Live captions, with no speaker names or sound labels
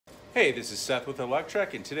Hey, this is Seth with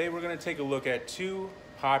Electrek, and today we're going to take a look at two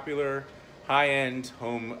popular high-end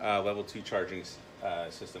home level 2 charging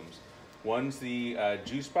systems. One's the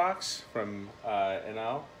JuiceBox from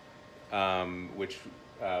Enel, which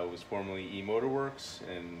was formerly eMotorworks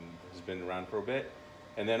and has been around for a bit.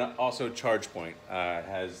 And then also Chargepoint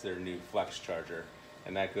has their new Flex charger,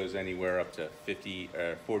 and that goes anywhere up to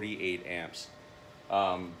 48 amps.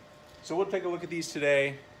 So we'll take a look at these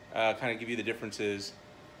today, kind of give you the differences.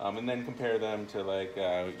 And then compare them to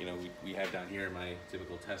we have down here my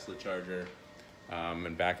typical Tesla charger,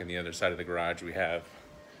 and back on the other side of the garage we have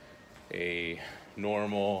a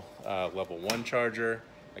normal level 1 charger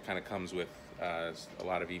that kind of comes with a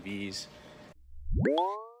lot of EVs.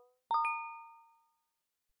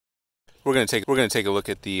 We're going to take a look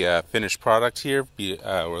at the finished product here.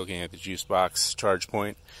 We're looking at the JuiceBox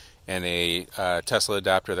Chargepoint and a Tesla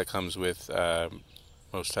adapter that comes with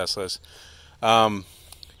most Teslas.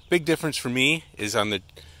 Big difference for me is on the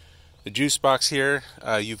JuiceBox here.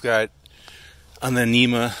 You've got on the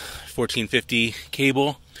NEMA 1450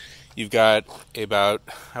 cable, you've got about,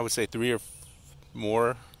 I would say, 3 or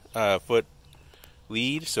more foot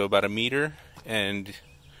lead, so about a meter. And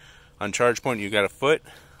on Chargepoint, you've got a foot.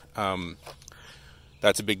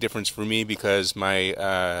 That's a big difference for me because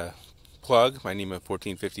my plug, my NEMA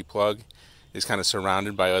 1450 plug, is kind of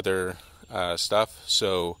surrounded by other stuff.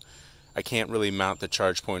 So I can't really mount the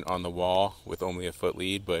Chargepoint on the wall with only a foot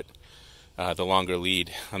lead, but the longer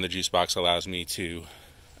lead on the JuiceBox allows me to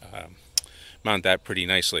mount that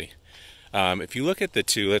pretty icely. If you look at the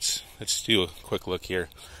two, let's do a quick look here.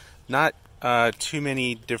 Not too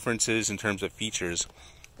many differences in terms of features.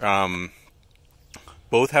 Both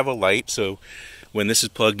have a light, so when this is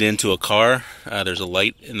plugged into a car, there's a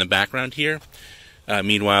light in the background here.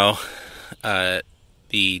 Meanwhile, the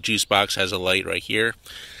JuiceBox has a light right here.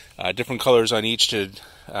 Different colors on each to,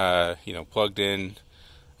 plugged in,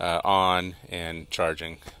 on, and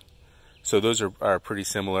charging. So those are pretty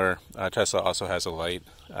similar. Tesla also has a light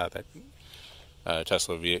that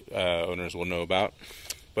Tesla owners will know about.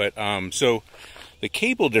 But so the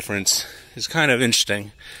cable difference is kind of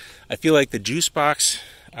interesting. I feel like the JuiceBox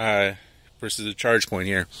versus the Chargepoint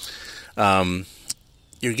here,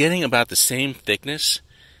 you're getting about the same thickness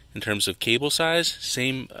in terms of cable size,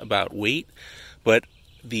 same about weight, but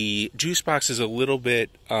the JuiceBox is a little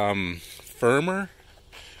bit firmer,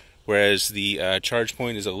 whereas the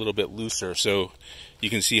Chargepoint is a little bit looser. So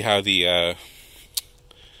you can see how the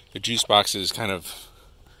JuiceBox is kind of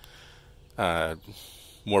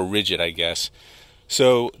more rigid, I guess.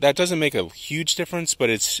 So that doesn't make a huge difference,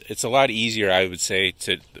 but it's a lot easier, I would say,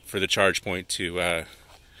 for the Chargepoint to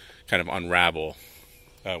kind of unravel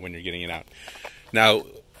when you're getting it out. Now,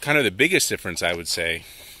 kind of the biggest difference, I would say,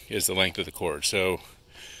 is the length of the cord. So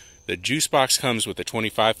the JuiceBox comes with a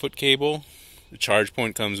 25-foot cable. The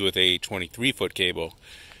Chargepoint comes with a 23-foot cable.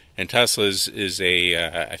 And Tesla's is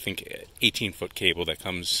a, I think, 18-foot cable that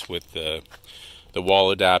comes with the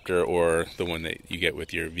wall adapter or the one that you get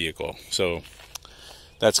with your vehicle. So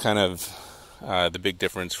that's kind of the big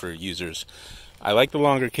difference for users. I like the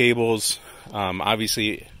longer cables.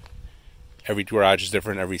 Obviously, every garage is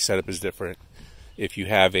different. Every setup is different. If you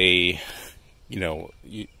have a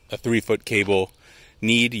 3-foot cable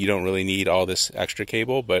need, you don't really need all this extra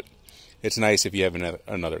cable, but it's nice if you have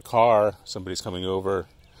another car, somebody's coming over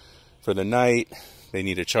for the night, they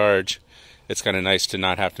need a charge. It's kind of nice to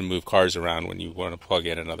not have to move cars around when you want to plug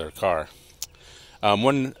in another car.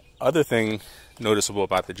 One other thing noticeable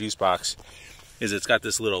about the JuiceBox is it's got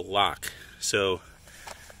this little lock. So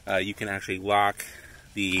you can actually lock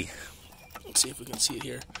the, let's see if we can see it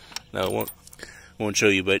here. No, it won't show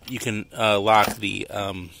you, but you can lock the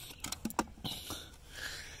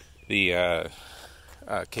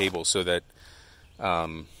cable so that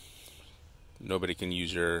nobody can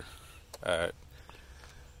use your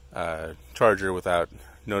charger without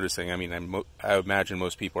noticing. I mean, I imagine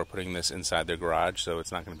most people are putting this inside their garage, so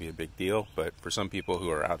it's not going to be a big deal. But for some people who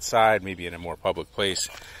are outside, maybe in a more public place,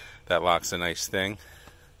 that lock's a nice thing.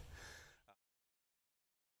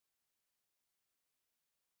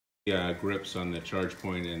 Grips on the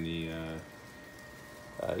Chargepoint and the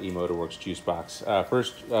eMotorworks JuiceBox.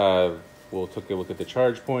 First, we'll take a look at the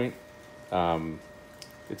Chargepoint.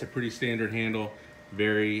 It's a pretty standard handle,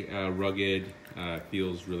 very rugged,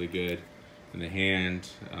 feels really good in the hand.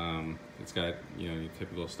 It's got your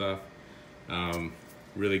typical stuff.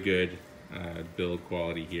 Really good build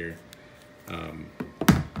quality here.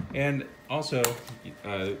 And also,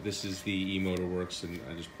 this is the eMotorworks, and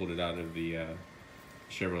I just pulled it out of the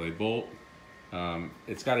Chevrolet Bolt.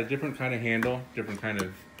 It's got a different kind of handle, different kind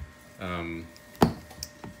of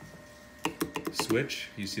switch.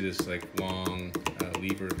 You see this like long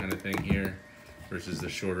lever kind of thing here versus the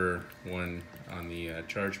shorter one on the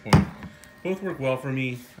Chargepoint. Both work well for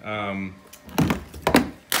me.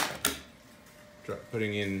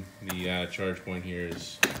 Putting in the Chargepoint here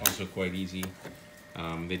is also quite easy.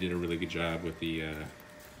 They did a really good job with the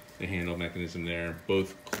handle mechanism there.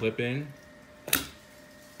 Both clip in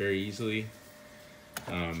very easily.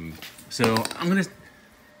 So I'm gonna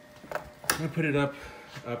put it up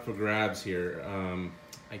for grabs here.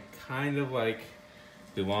 I kind of like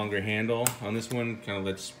the longer handle on this one. Kind of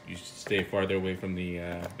lets you stay farther away from the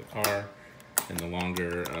car, and the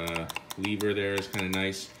longer lever there is kind of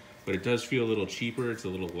nice. But it does feel a little cheaper. It's a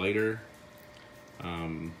little lighter.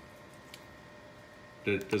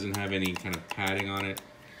 It doesn't have any kind of padding on it.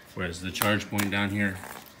 Whereas the Chargepoint down here,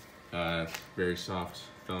 very soft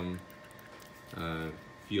thumb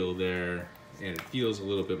feel there, and it feels a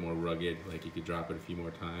little bit more rugged. Like you could drop it a few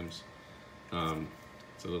more times.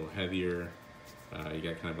 It's a little heavier. You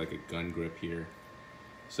got kind of like a gun grip here.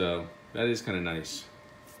 So that is kind of nice.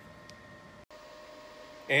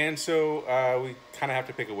 And so we kind of have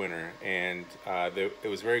to pick a winner, and it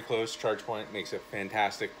was very close. Chargepoint makes a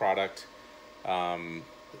fantastic product, a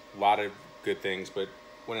lot of good things, but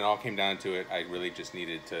when it all came down to it, I really just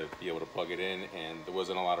needed to be able to plug it in, and there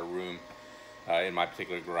wasn't a lot of room in my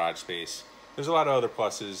particular garage space. There's a lot of other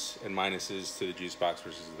pluses and minuses to the JuiceBox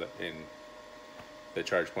versus the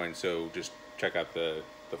Chargepoint, so just check out the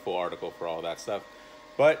full article for all that stuff.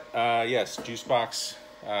 But yes, JuiceBox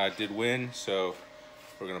did win, so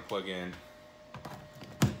we're gonna plug in,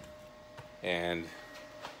 and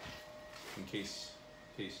in case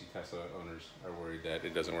you Tesla owners are worried that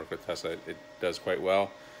it doesn't work with Tesla, it does quite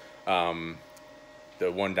well.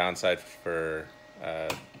 The one downside for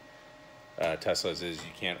Teslas is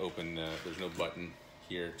you can't open there's no button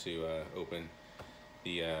here to open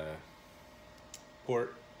the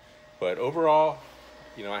port. But overall,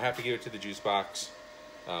 you know, I have to give it to the JuiceBox.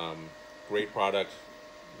 Great product.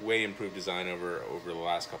 Way improved design over the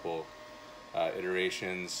last couple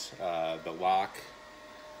iterations. The lock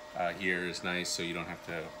here is nice, so you don't have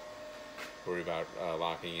to worry about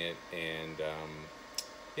locking it. And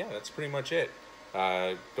yeah, that's pretty much it.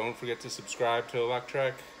 Don't forget to subscribe to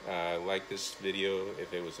Electrek. Like this video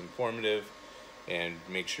if it was informative, and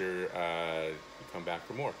make sure you come back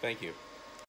for more. Thank you.